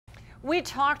We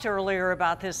talked earlier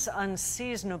about this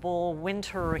unseasonable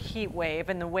winter heat wave,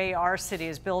 and the way our city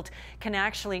is built can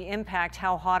actually impact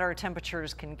how hot our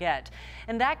temperatures can get.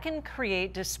 And that can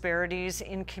create disparities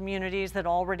in communities that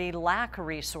already lack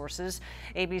resources.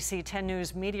 ABC 10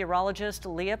 News meteorologist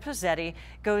Leah Pizzetti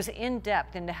goes in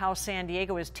depth into how San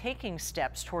Diego is taking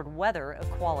steps toward weather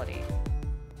equality.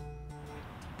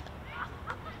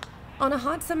 On a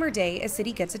hot summer day, a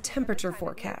city gets a temperature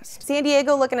forecast. San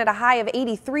Diego looking at a high of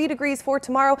 83 degrees for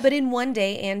tomorrow. But in one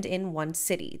day and in one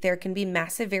city, there can be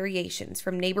massive variations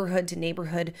from neighborhood to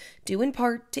neighborhood, due in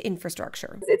part to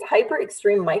infrastructure. It's hyper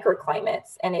extreme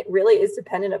microclimates, and it really is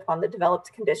dependent upon the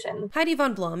developed condition. Heidi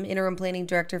Von Blum, interim planning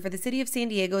director for the City of San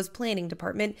Diego's planning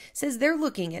department, says they're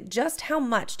looking at just how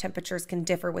much temperatures can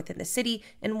differ within the city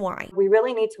and why. We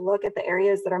really need to look at the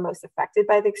areas that are most affected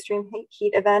by the extreme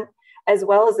heat event, as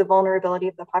well as the vulnerability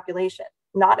of the population.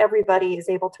 Not everybody is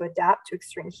able to adapt to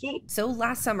extreme heat. So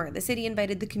last summer, the city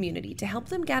invited the community to help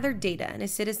them gather data in a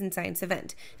citizen science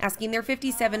event, asking their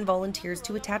 57 volunteers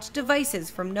to attach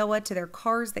devices from NOAA to their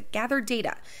cars that gather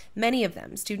data, many of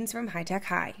them students from High Tech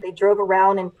High. They drove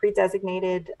around in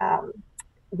pre-designated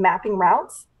mapping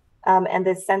routes. And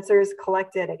the sensors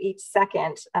collected at each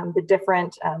second the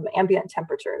different ambient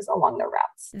temperatures along their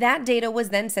routes. That data was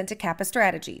then sent to Kappa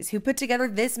Strategies, who put together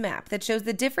this map that shows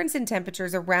the difference in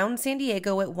temperatures around San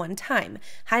Diego at one time,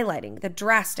 highlighting the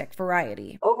drastic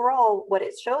variety. Overall, what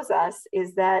it shows us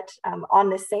is that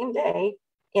on the same day,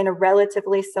 in a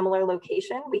relatively similar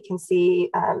location, we can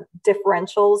see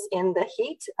differentials in the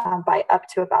heat by up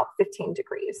to about 15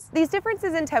 degrees. These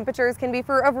differences in temperatures can be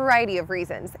for a variety of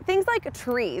reasons. Things like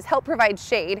trees help provide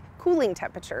shade, cooling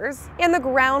temperatures, and the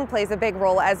ground plays a big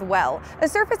role as well. A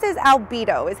surface's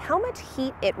albedo is how much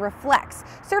heat it reflects.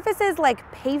 Surfaces like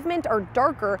pavement are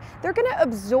darker, they're going to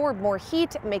absorb more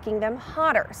heat, making them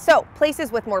hotter. So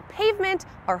places with more pavement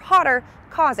are hotter,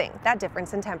 causing that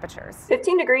difference in temperatures.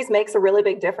 15 degrees makes a really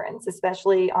big difference,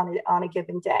 especially on a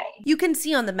given day. You can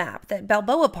see on the map that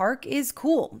Balboa Park is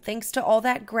cool thanks to all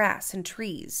that grass and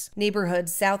trees.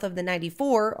 Neighborhoods south of the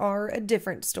 94 are a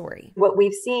different story. What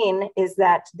we've seen is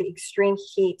that the extreme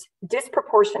heat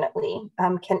disproportionately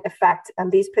can affect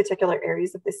these particular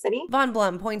areas of the city. Von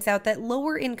Blum points out that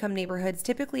lower income neighborhoods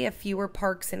typically have fewer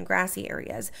parks and grassy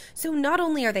areas. So not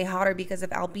only are they hotter because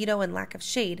of albedo and lack of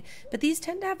shade, but these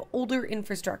tend to have older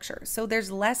infrastructure, so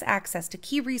there's less access to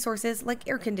key resources like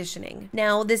air conditioning.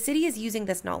 Now, the city is using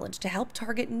this knowledge to help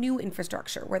target new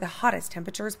infrastructure where the hottest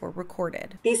temperatures were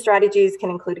recorded. These strategies can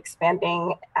include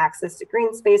expanding access to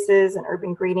green spaces and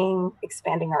urban greening,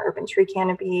 expanding our urban tree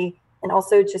canopy, and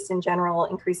also just in general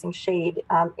increasing shade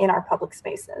in our public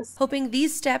spaces. Hoping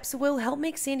these steps will help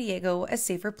make San Diego a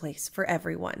safer place for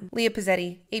everyone. Leah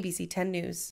Pizzetti, ABC 10 News.